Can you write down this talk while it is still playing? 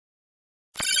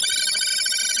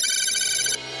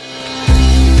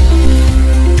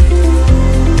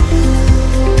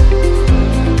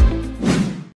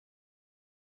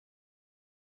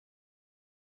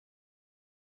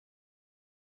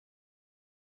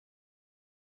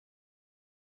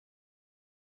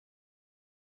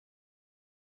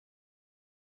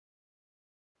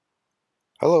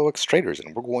Hello, Xtraders,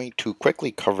 and we're going to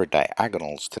quickly cover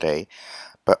diagonals today,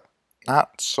 but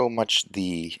not so much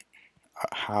the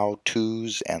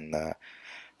how-tos and the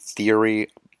theory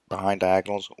behind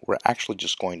diagonals. We're actually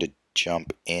just going to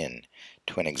jump in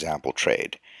to an example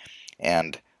trade,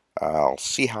 and I'll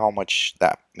see how much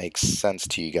that makes sense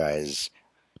to you guys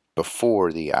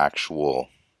before the actual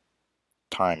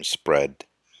time spread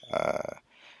uh,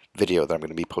 video that I'm going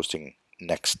to be posting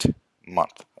next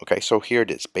month. Okay, so here it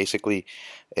is. Basically,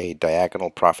 a diagonal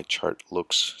profit chart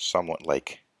looks somewhat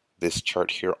like this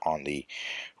chart here on the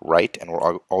right, and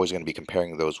we're always going to be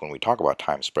comparing those when we talk about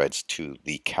time spreads to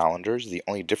the calendars. The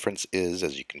only difference is,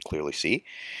 as you can clearly see,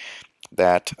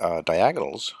 that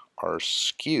diagonals are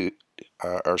skewed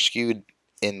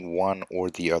in one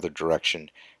or the other direction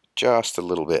just a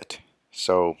little bit.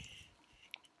 So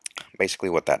basically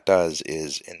what that does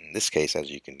is, in this case, as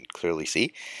you can clearly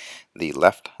see, the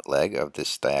left leg of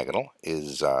this diagonal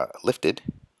is lifted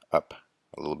up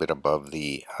a little bit above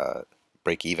the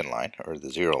break-even line, or the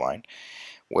zero line,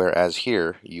 whereas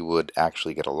here you would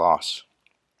actually get a loss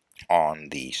on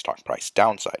the stock price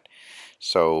downside.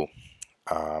 So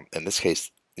in this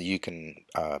case, you can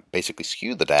basically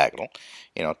skew the diagonal,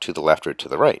 to the left or to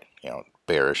the right,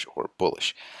 bearish or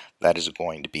bullish. That is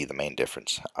going to be the main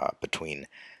difference between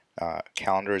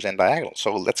calendars and diagonals.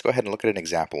 So let's go ahead and look at an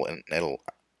example, and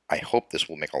I hope this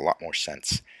will make a lot more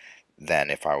sense than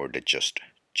if I were to just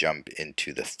jump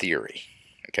into the theory.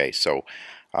 Okay, so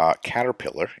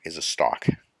Caterpillar is a stock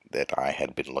that I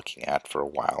had been looking at for a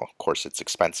while. Of course, it's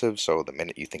expensive, so the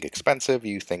minute you think expensive,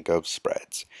 you think of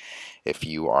spreads. If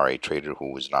you are a trader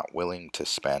who is not willing to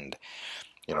spend,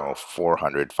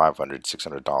 $400, $500,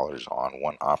 $600 on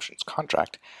one options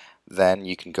contract, then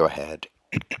you can go ahead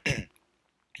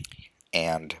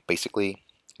and basically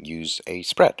use a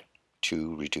spread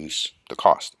to reduce the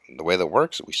cost. And the way that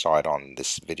works, we saw it on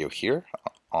this video here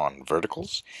on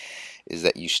verticals, is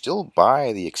that you still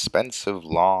buy the expensive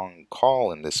long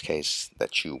call in this case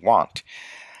that you want,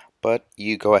 but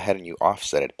you go ahead and you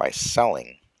offset it by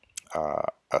selling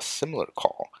a similar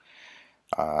call.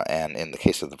 And in the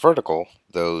case of the vertical,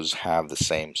 those have the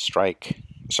same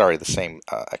the same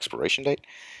expiration date.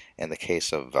 In the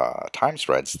case of time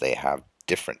spreads, they have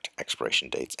different expiration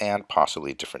dates and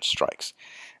possibly different strikes.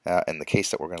 In the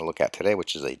case that we're going to look at today,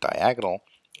 which is a diagonal,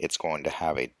 it's going to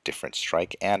have a different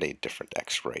strike and a different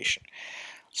expiration.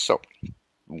 So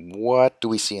what do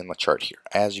we see in the chart here?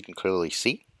 As you can clearly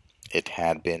see, it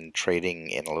had been trading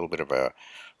in a little bit of a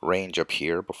range up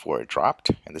here before it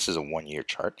dropped, and this is a 1-year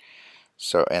chart.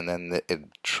 So, and then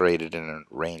it traded in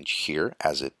a range here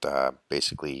as it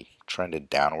basically trended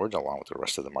downwards along with the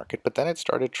rest of the market, but then it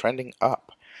started trending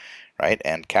up, right?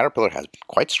 And Caterpillar has been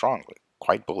quite strong,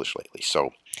 quite bullish lately.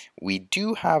 So we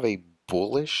do have a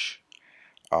bullish,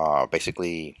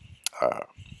 basically,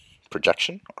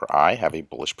 projection, or I have a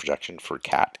bullish projection for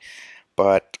CAT,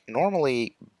 but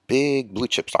normally big blue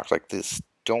chip stocks like this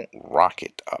don't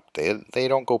rocket up. They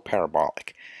don't go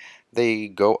parabolic. They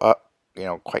go up,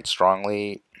 quite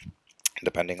strongly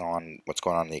depending on what's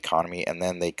going on in the economy, and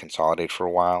then they consolidate for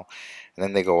a while, and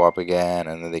then they go up again,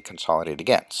 and then they consolidate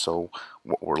again. So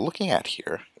what we're looking at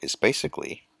here is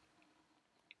basically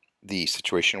the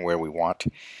situation where we want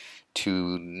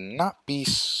to not be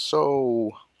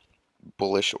so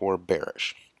bullish or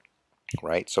bearish,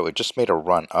 right? So it just made a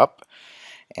run up,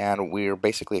 and we're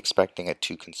basically expecting it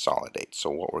to consolidate.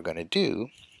 So what we're going to do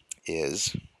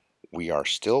is we are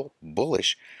still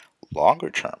bullish longer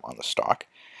term on the stock,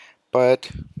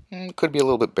 but could be a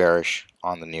little bit bearish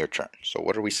on the near term. So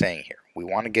what are we saying here? We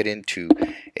want to get into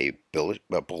a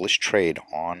bullish trade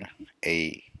on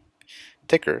a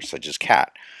ticker such as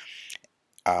CAT,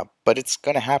 but it's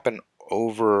going to happen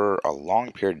over a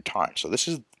long period of time. So this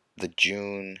is the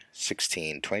June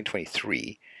 16,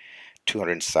 2023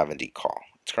 270 call.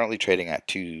 It's currently trading at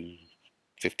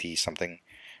 250 something.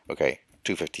 Okay,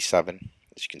 257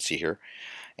 as you can see here.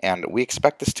 And we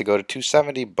expect this to go to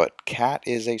 270, but CAT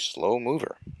is a slow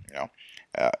mover.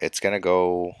 It's going to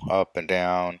go up and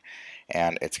down,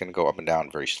 and it's going to go up and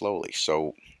down very slowly.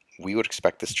 So we would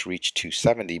expect this to reach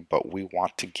 270, but we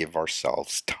want to give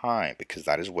ourselves time, because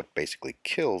that is what basically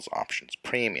kills options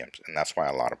premiums, and that's why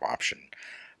a lot of option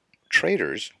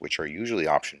traders, which are usually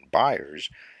option buyers,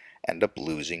 end up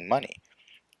losing money.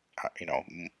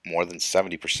 More than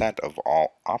 70% of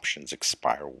all options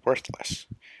expire worthless.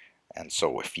 And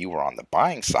so if you were on the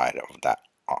buying side of that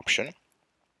option,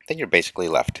 then you're basically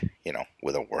left,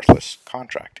 with a worthless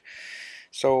contract.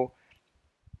 So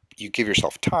you give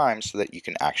yourself time so that you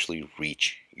can actually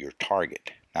reach your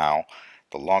target. Now,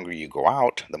 the longer you go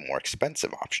out, the more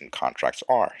expensive option contracts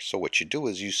are. So what you do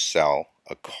is you sell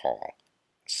a call.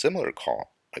 similar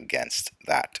call against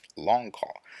that long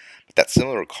call. But that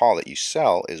similar call that you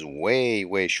sell is way,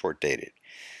 way short dated.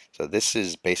 So this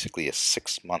is basically a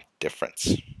 6-month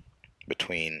difference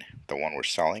between the one we're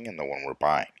selling and the one we're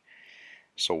buying.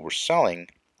 So we're selling,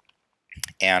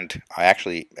 and I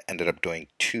actually ended up doing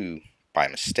two by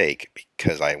mistake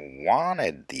because I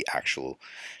wanted the actual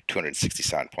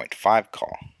 267.5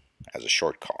 call as a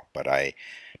short call, but I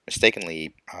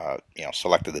mistakenly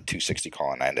selected the 260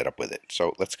 call and I ended up with it.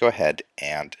 So let's go ahead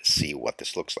and see what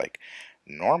this looks like.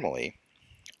 Normally,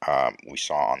 we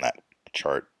saw on that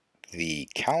chart, the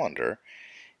calendar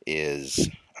is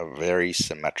a very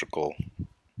symmetrical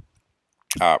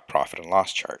profit and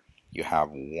loss chart. You have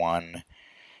one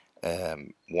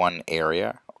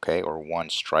area, okay, or one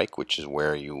strike, which is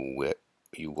where you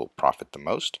will profit the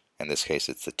most. In this case,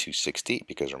 it's the 260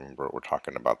 because remember we're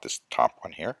talking about this top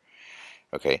one here.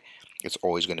 Okay, it's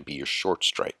always going to be your short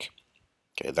strike.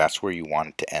 Okay, that's where you want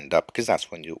it to end up because that's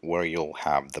where you'll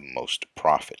have the most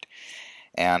profit.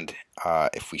 And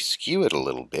if we skew it a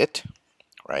little bit,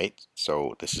 right?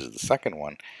 So this is the second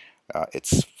one.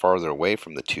 It's farther away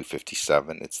from the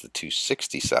 257. It's the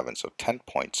 267, so 10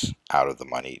 points out of the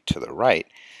money to the right.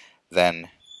 Then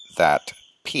that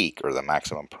peak or the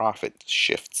maximum profit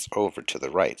shifts over to the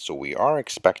right. So we are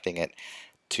expecting it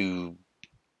to,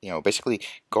 basically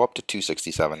go up to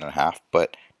 267.5,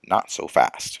 but not so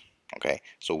fast. Okay,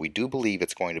 so we do believe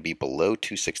it's going to be below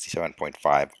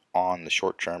 267.5 on the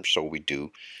short term. So we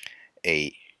do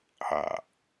a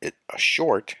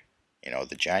short.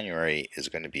 The January is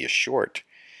going to be a short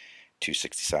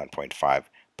 267.5,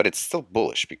 but it's still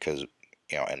bullish because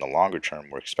in the longer term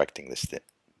we're expecting this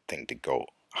thing to go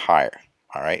higher.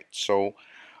 All right, so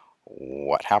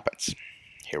what happens?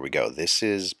 Here we go. This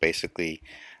is basically,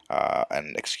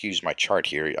 and excuse my chart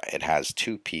here, it has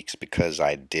two peaks because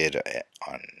I did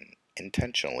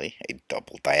unintentionally a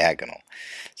double diagonal.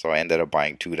 So I ended up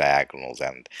buying two diagonals,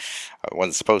 and I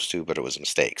wasn't supposed to, but it was a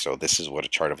mistake. So this is what a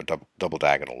chart of a double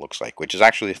diagonal looks like, which is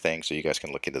actually a thing, so you guys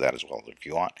can look into that as well if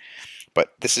you want.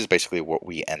 But this is basically what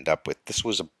we end up with. This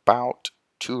was about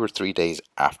 2 or 3 days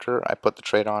after I put the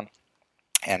trade on.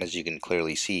 And as you can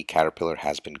clearly see, Caterpillar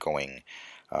has been going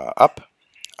up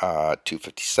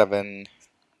 257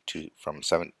 from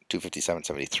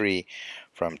 257.73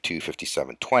 from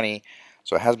 257.20.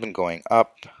 So it has been going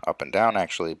up and down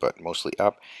actually, but mostly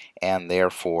up. And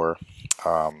therefore,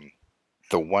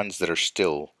 the ones that are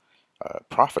still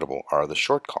profitable are the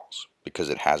short calls because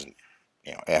it hasn't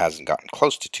gotten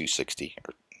close to 260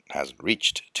 or hasn't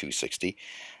reached 260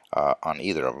 on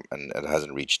either of them, and it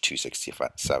hasn't reached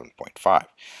 267.5.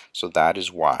 So that is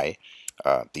why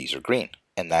these are green,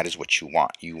 and that is what you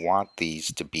want. You want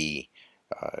these to be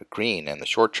green in the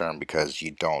short term because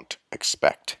you don't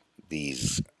expect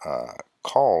these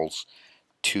calls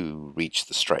to reach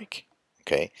the strike.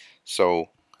 Okay, so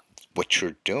what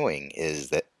you're doing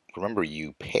is that, remember,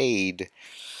 you paid,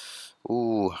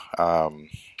 I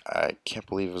can't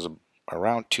believe it was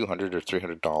around $200 or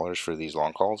 $300 for these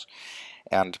long calls.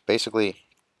 And basically,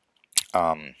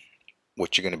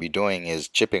 what you're going to be doing is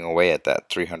chipping away at that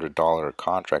 $300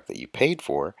 contract that you paid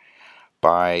for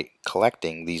by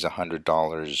collecting these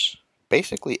 $100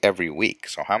 basically every week.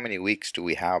 So how many weeks do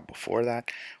we have before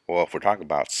that? Well, if we're talking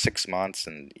about 6 months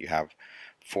and you have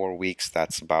 4 weeks,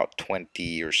 that's about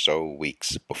 20 or so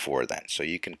weeks before then. So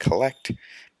you can collect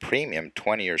premium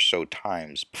 20 or so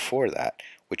times before that,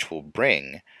 which will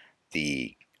bring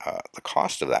the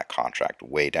cost of that contract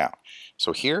way down.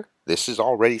 So here, this is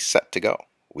already set to go.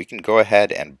 We can go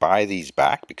ahead and buy these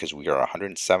back because we are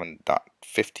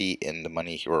 107.50 in the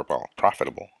money here, well,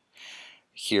 profitable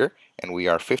here, and we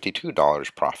are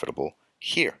 $52 profitable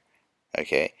here.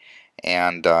 Okay,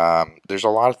 and there's a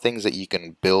lot of things that you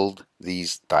can build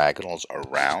these diagonals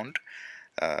around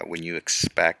when you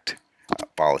expect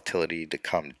volatility to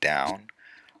come down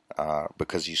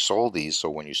because you sold these. So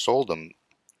when you sold them,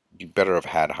 you better have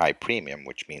had high premium,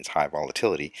 which means high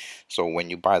volatility. So when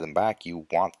you buy them back, you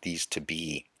want these to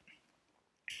be,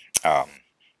 um,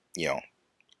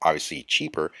 obviously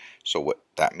cheaper. So what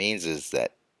that means is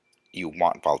that you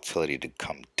want volatility to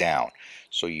come down.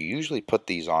 So you usually put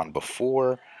these on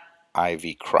before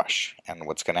IV crush. And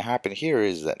what's going to happen here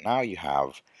is that now you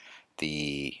have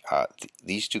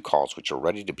these two calls which are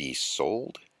ready to be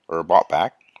sold or bought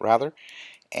back rather,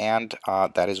 and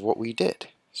that is what we did.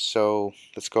 So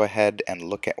let's go ahead and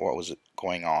look at what was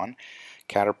going on.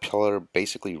 Caterpillar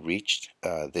basically reached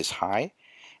this high,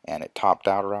 and it topped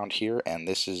out around here. And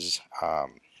this is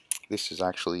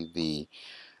actually the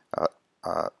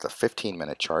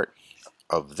 15-minute chart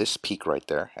of this peak right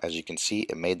there. As you can see,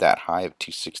 it made that high of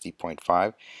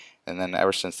 260.5, and then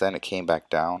ever since then it came back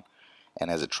down, And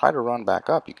as it tried to run back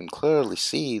up, you can clearly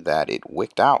see that it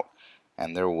wicked out.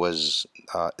 And there was,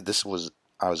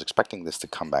 I was expecting this to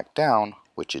come back down,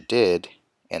 which it did.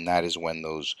 And that is when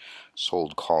those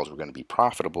sold calls were going to be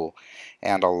profitable.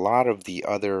 And a lot of the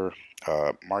other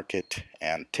market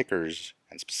and tickers,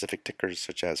 and specific tickers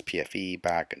such as PFE,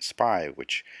 BAC, and SPY,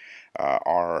 which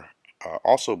are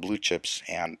also blue chips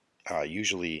and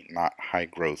usually not high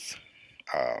growth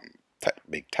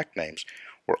big tech names,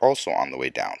 were also on the way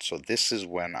down. So this is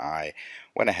when I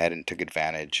went ahead and took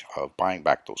advantage of buying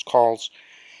back those calls.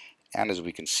 And as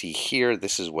we can see here,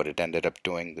 this is what it ended up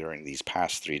doing during these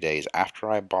past 3 days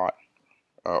after I bought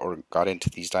or got into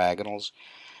these diagonals.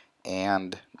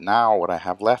 And now what I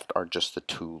have left are just the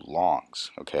two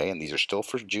longs, okay? And these are still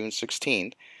for June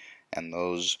 16th, and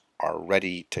those are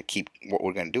ready to keep. What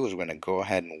we're going to do is we're going to go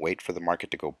ahead and wait for the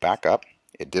market to go back up.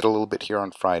 It did a little bit here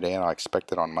on Friday, and I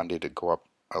expect it on Monday to go up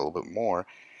a little bit more.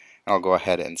 And I'll go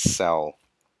ahead and sell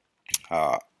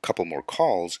a couple more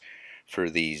calls for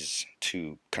these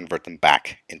to convert them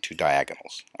back into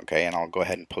diagonals, okay? And I'll go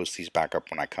ahead and post these back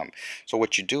up when I come. So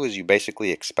what you do is you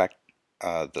basically expect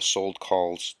the sold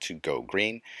calls to go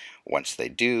green. Once they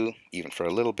do, even for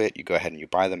a little bit, you go ahead and you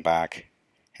buy them back,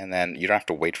 and then you don't have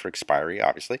to wait for expiry,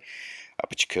 obviously,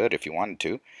 but you could if you wanted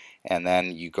to. And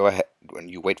then you go ahead when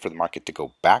you wait for the market to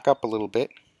go back up a little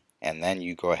bit, and then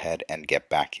you go ahead and get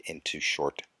back into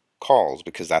short calls,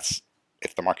 because that's,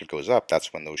 if the market goes up,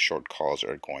 that's when those short calls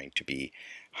are going to be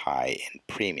high in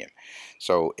premium.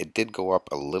 So it did go up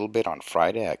a little bit on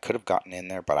Friday. I could have gotten in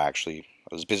there, but I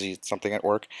was busy something at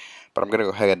work. But I'm going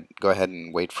to go ahead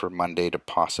and wait for Monday to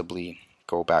possibly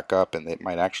go back up, and it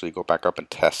might actually go back up and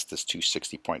test this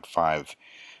 260.5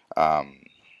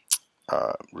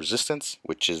 resistance,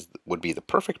 which would be the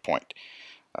perfect point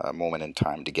moment in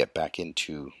time to get back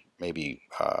into maybe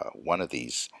one of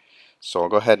these. So I'll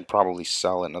go ahead and probably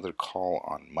sell another call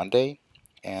on Monday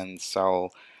and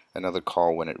sell another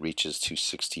call when it reaches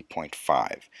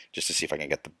 260.5, just to see if I can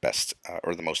get the best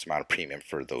or the most amount of premium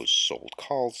for those sold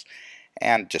calls,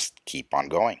 and just keep on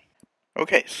going.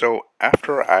 Okay, so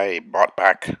after I bought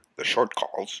back the short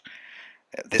calls,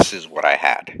 this is what I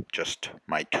had, just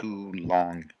my two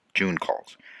long June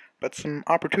calls. But some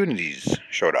opportunities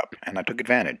showed up, and I took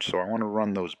advantage, so I want to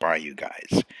run those by you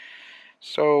guys.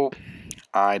 So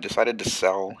I decided to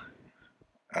sell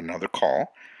another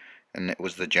call, and it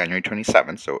was the January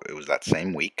 27th, so it was that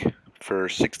same week, for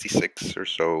 66 or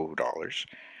so dollars.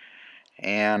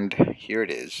 And here it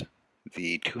is,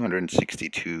 the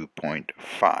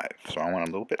 262.5. So I went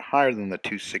a little bit higher than the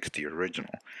 260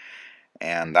 original,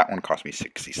 and that one cost me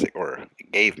 66, or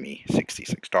it gave me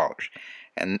 $66.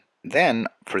 And then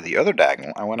for the other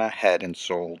diagonal, I went ahead and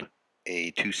sold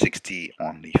a 260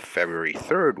 on the February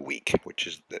 3rd week, which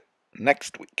is the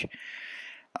next week.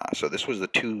 So this was the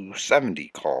 270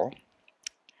 call,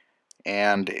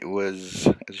 and it was,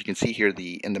 as you can see here,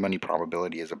 the in-the-money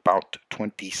probability is about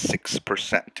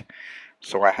 26%.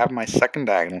 So I have my second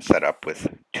diagonal set up with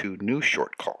two new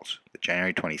short calls, the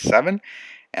January 27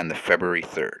 and the February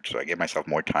 3rd. So I gave myself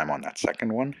more time on that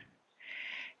second one.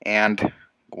 And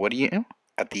what do you know?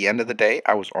 At the end of the day,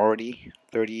 I was already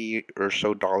 $30 or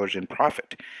so in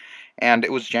profit. And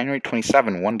it was January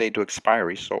 27, one day to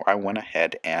expiry, so I went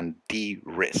ahead and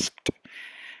de-risked.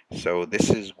 So this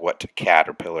is what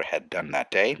Caterpillar had done that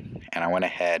day, and I went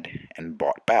ahead and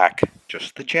bought back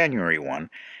just the January one,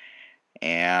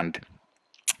 and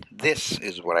this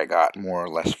is what I got more or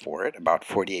less for it, about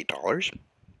 $48.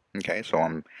 Okay, so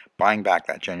I'm buying back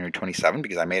that January 27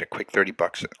 because I made a quick 30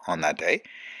 bucks on that day,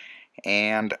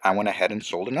 and I went ahead and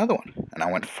sold another one, and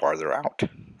I went farther out.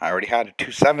 I already had a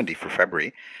 270 for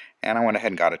February, and I went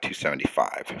ahead and got a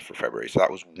 275 for February, so that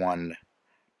was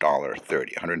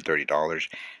 $130.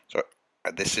 So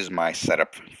this is my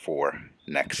setup for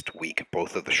next week.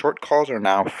 Both of the short calls are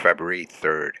now February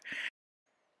 3rd.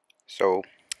 So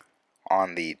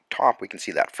on the top we can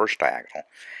see that first diagonal,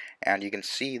 and you can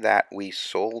see that we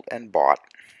sold and bought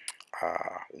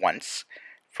once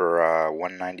for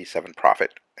 197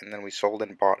 profit, and then we sold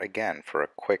and bought again for a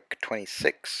quick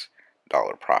 $26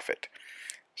 profit.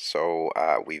 So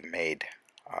we've made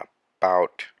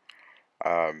about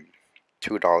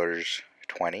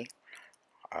 $2.20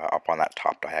 up on that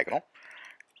top diagonal,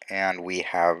 and we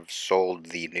have sold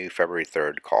the new February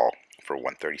 3rd call for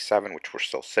 137, which we're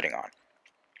still sitting on.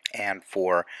 And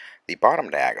for the bottom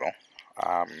diagonal,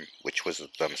 which was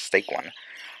the mistake one,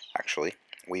 actually,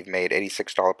 we've made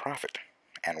 $86 profit,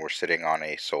 and we're sitting on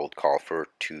a sold call for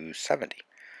 270.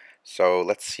 So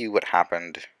let's see what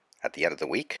happened at the end of the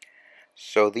week.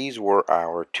 So these were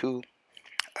our two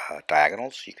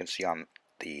diagonals. You can see on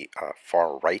the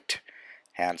far right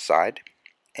hand side,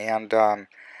 and I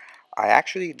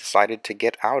actually decided to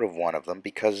get out of one of them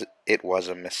because it was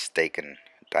a mistaken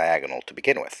diagonal to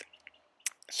begin with.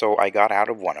 So I got out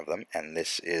of one of them, and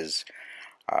this is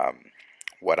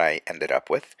what I ended up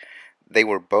with. They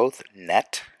were both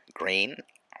net green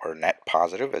or net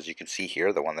positive. As you can see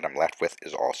here, the one that I'm left with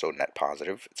is also net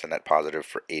positive. It's a net positive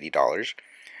for $80.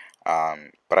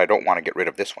 But I don't want to get rid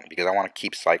of this one because I want to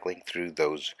keep cycling through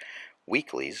those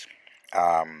weeklies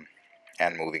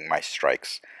and moving my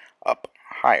strikes up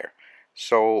higher.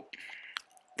 So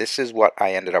this is what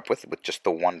I ended up with just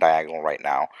the one diagonal right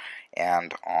now.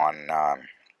 And on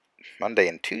Monday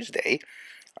and Tuesday,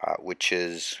 which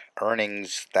is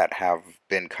earnings that have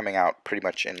been coming out pretty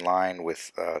much in line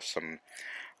with some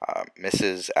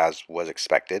misses as was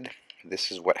expected.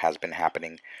 This is what has been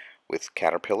happening with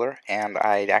Caterpillar, and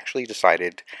I actually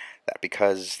decided that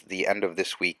because the end of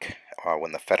this week,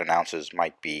 when the Fed announces,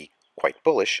 might be quite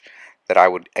bullish, that I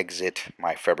would exit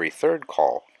my February 3rd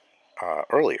call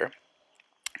earlier,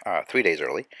 3 days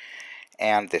early,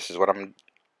 and this is what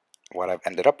I've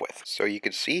ended up with. So you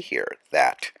can see here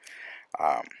that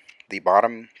um, the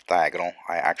bottom diagonal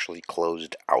I actually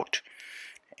closed out,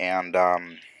 and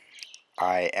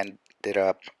I ended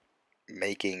up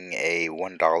making a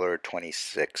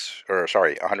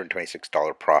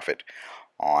 $126 profit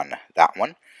on that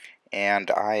one,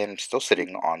 and I am still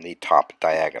sitting on the top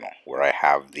diagonal where I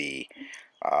have the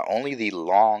only the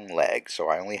long leg. So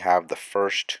I only have the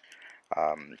first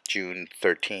June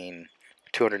 13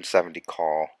 270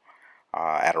 call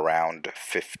at around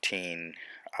 15.5,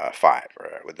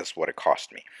 this is what it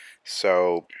cost me.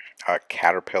 So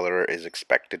Caterpillar is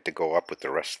expected to go up with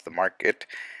the rest of the market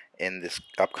in this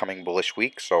upcoming bullish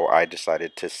week, so I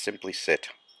decided to simply sit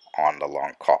on the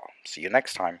long call. See you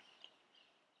next time.